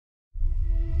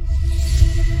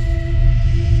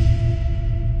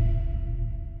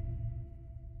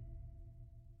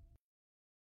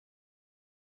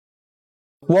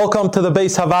Welcome to the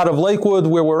Beis Havad of Lakewood,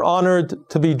 where we're honored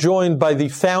to be joined by the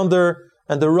founder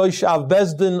and the Rosh Av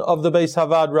Bezdin of the Beis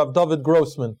Havad, Rav David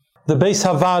Grossman. The Beis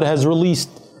Havad has released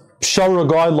Shara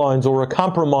guidelines, or a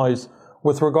compromise,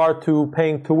 with regard to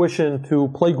paying tuition to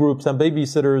playgroups and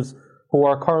babysitters who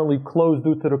are currently closed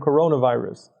due to the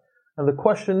coronavirus. And the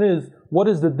question is, what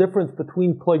is the difference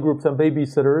between playgroups and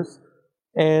babysitters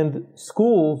and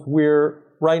schools where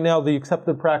right now the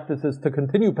accepted practice is to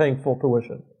continue paying full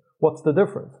tuition? What's the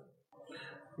difference?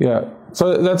 Yeah,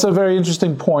 so that's a very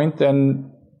interesting point, and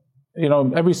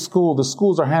every school, the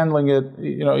schools are handling it.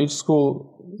 Each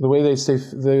school the way they see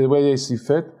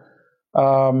fit.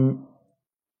 In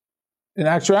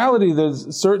actuality,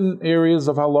 there's certain areas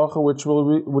of halacha which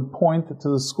would point to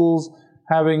the schools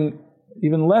having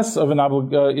even less of an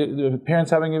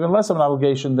parents having even less of an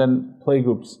obligation than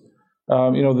playgroups.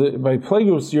 By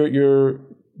playgroups, you're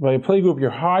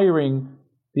hiring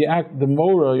the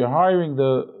mora, you're hiring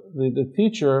the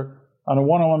teacher on a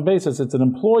one-on-one basis. It's an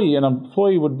employee. An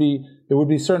employee there would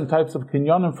be certain types of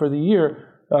kinyanim for the year,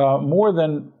 more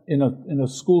than in a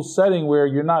school setting where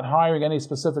you're not hiring any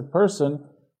specific person,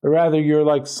 but rather you're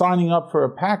like signing up for a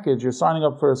package, you're signing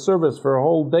up for a service for a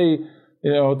whole day.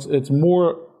 It's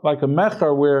more like a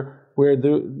mecher where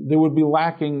there would be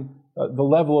lacking the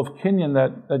level of kinyan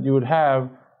that you would have,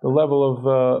 the level of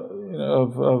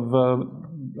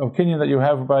kinyan that you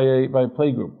have by a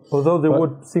playgroup. Although there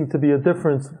would seem to be a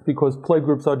difference, because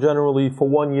playgroups are generally for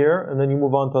 1 year and then you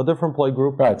move on to a different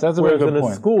playgroup. Right, that's a very good point. Whereas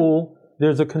in a school,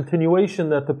 there's a continuation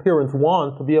that the parents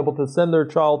want to be able to send their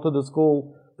child to the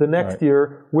school the next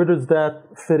year. Where does that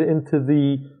fit into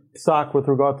the psak with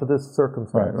regard to this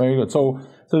circumstance? Right, very good. So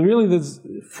really there's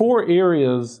 4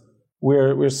 areas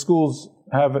where schools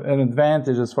have an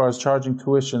advantage as far as charging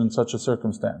tuition in such a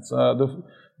circumstance. The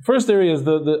first area is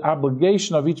the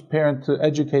obligation of each parent to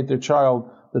educate their child,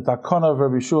 the takana of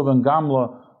Rabbi Shua ben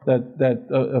Gamla, that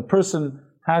a person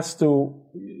has to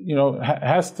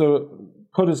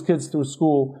put his kids through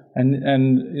school,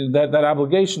 and that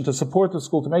obligation to support the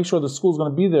school, to make sure the school is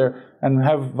going to be there and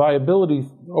have viability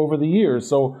over the years.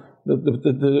 So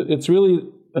it's really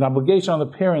an obligation on the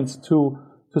parents to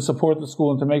support the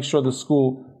school and to make sure the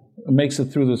school makes it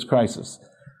through this crisis.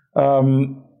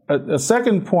 A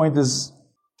second point is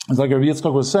like Rabbi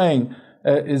Yitzchak was saying,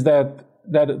 is that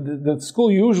the school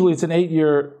usually it's an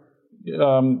 8-year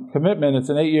commitment. It's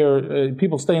an 8-year.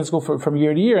 People stay in school from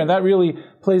year to year, and that really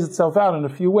plays itself out in a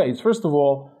few ways. First of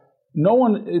all,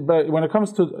 but when it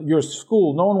comes to your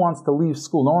school, no one wants to leave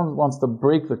school. No one wants to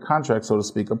break the contract, so to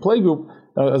speak. A playgroup,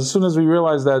 as soon as we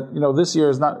realize that this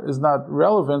year is not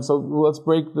relevant, so let's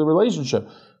break the relationship.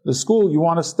 The school, you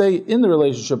want to stay in the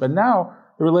relationship, and now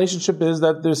the relationship is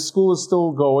that the school is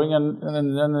still going,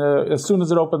 and as soon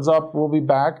as it opens up, we'll be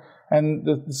back. And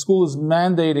the school is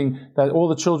mandating that all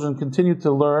the children continue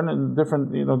to learn in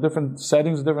different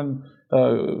settings, different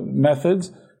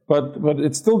methods, but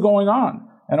it's still going on.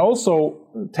 And also,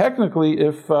 technically,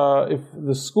 if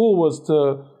the school was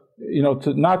to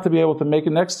not to be able to make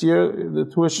it next year, the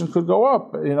tuition could go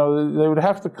up. They would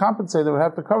have to compensate. They would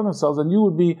have to cover themselves, and you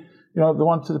would be the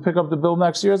one to pick up the bill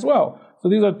next year as well. So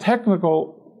these are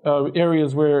technical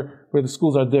areas where the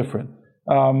schools are different.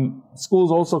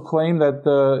 Schools also claim that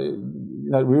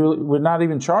we're not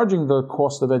even charging the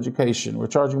cost of education. We're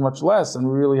charging much less, and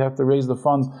we really have to raise the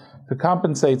funds to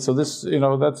compensate. So that's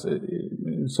another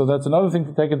thing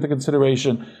to take into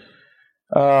consideration.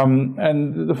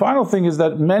 And the final thing is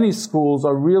that many schools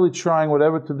are really trying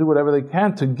whatever they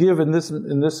can to give in this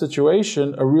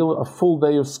situation a full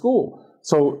day of school.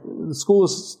 So the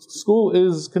school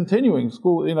is continuing.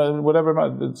 School, whatever.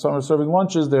 Some are serving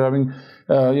lunches. They're having,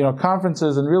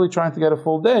 conferences, and really trying to get a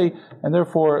full day. And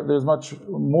therefore, there's much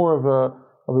more of a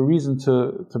reason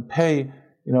to pay,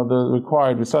 the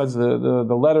required. Besides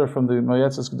the letter from the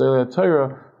Moyetzes Gedolei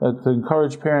HaTorah to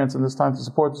encourage parents in this time to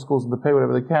support the schools and to pay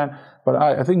whatever they can. But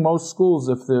I think most schools,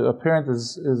 if a parent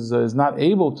is not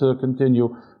able to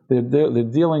continue, they're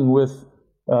dealing with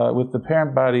the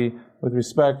parent body with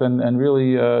respect and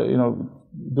really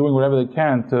doing whatever they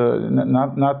can to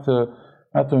not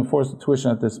to enforce the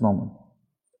tuition at this moment.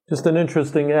 Just an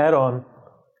interesting add-on.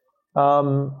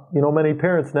 Many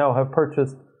parents now have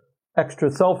purchased extra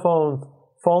cell phones,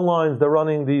 phone lines. They're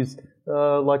running these,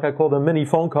 like I call them, mini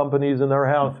phone companies in their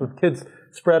house, with kids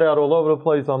spread out all over the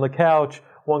place on the couch.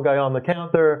 One guy on the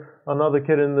counter, another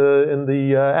kid in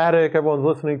the attic. Everyone's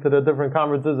listening to the different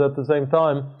conferences at the same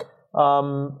time.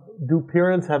 Do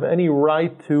parents have any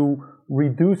right to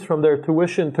reduce from their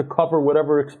tuition to cover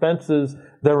whatever expenses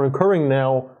they're incurring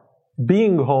now,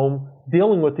 being home,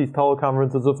 dealing with these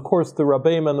teleconferences? Of course, the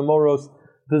Rabbeim and the Moros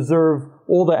deserve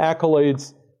all the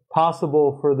accolades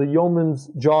possible for the yeoman's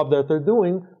job that they're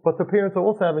doing, but the parents are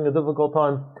also having a difficult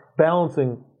time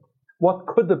balancing. What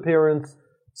could the parents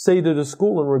say to the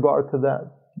school in regard to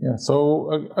that? Yeah.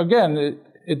 So again,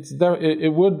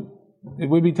 it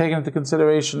would be taken into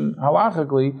consideration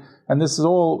halachically, and this is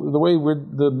all the way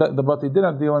the Bati Din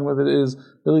are dealing with it is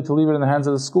really to leave it in the hands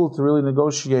of the school to really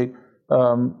negotiate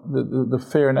the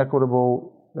fair and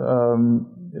equitable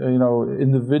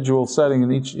individual setting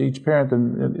in each parent,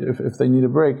 and if they need a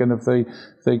break and if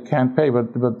they can't pay,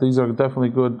 but these are definitely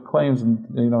good claims, and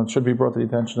it should be brought to the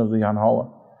attention of the Hanhola.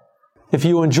 If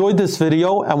you enjoyed this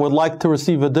video and would like to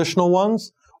receive additional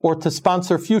ones or to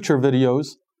sponsor future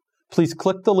videos, please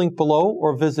click the link below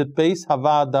or visit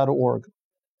basehavad.org.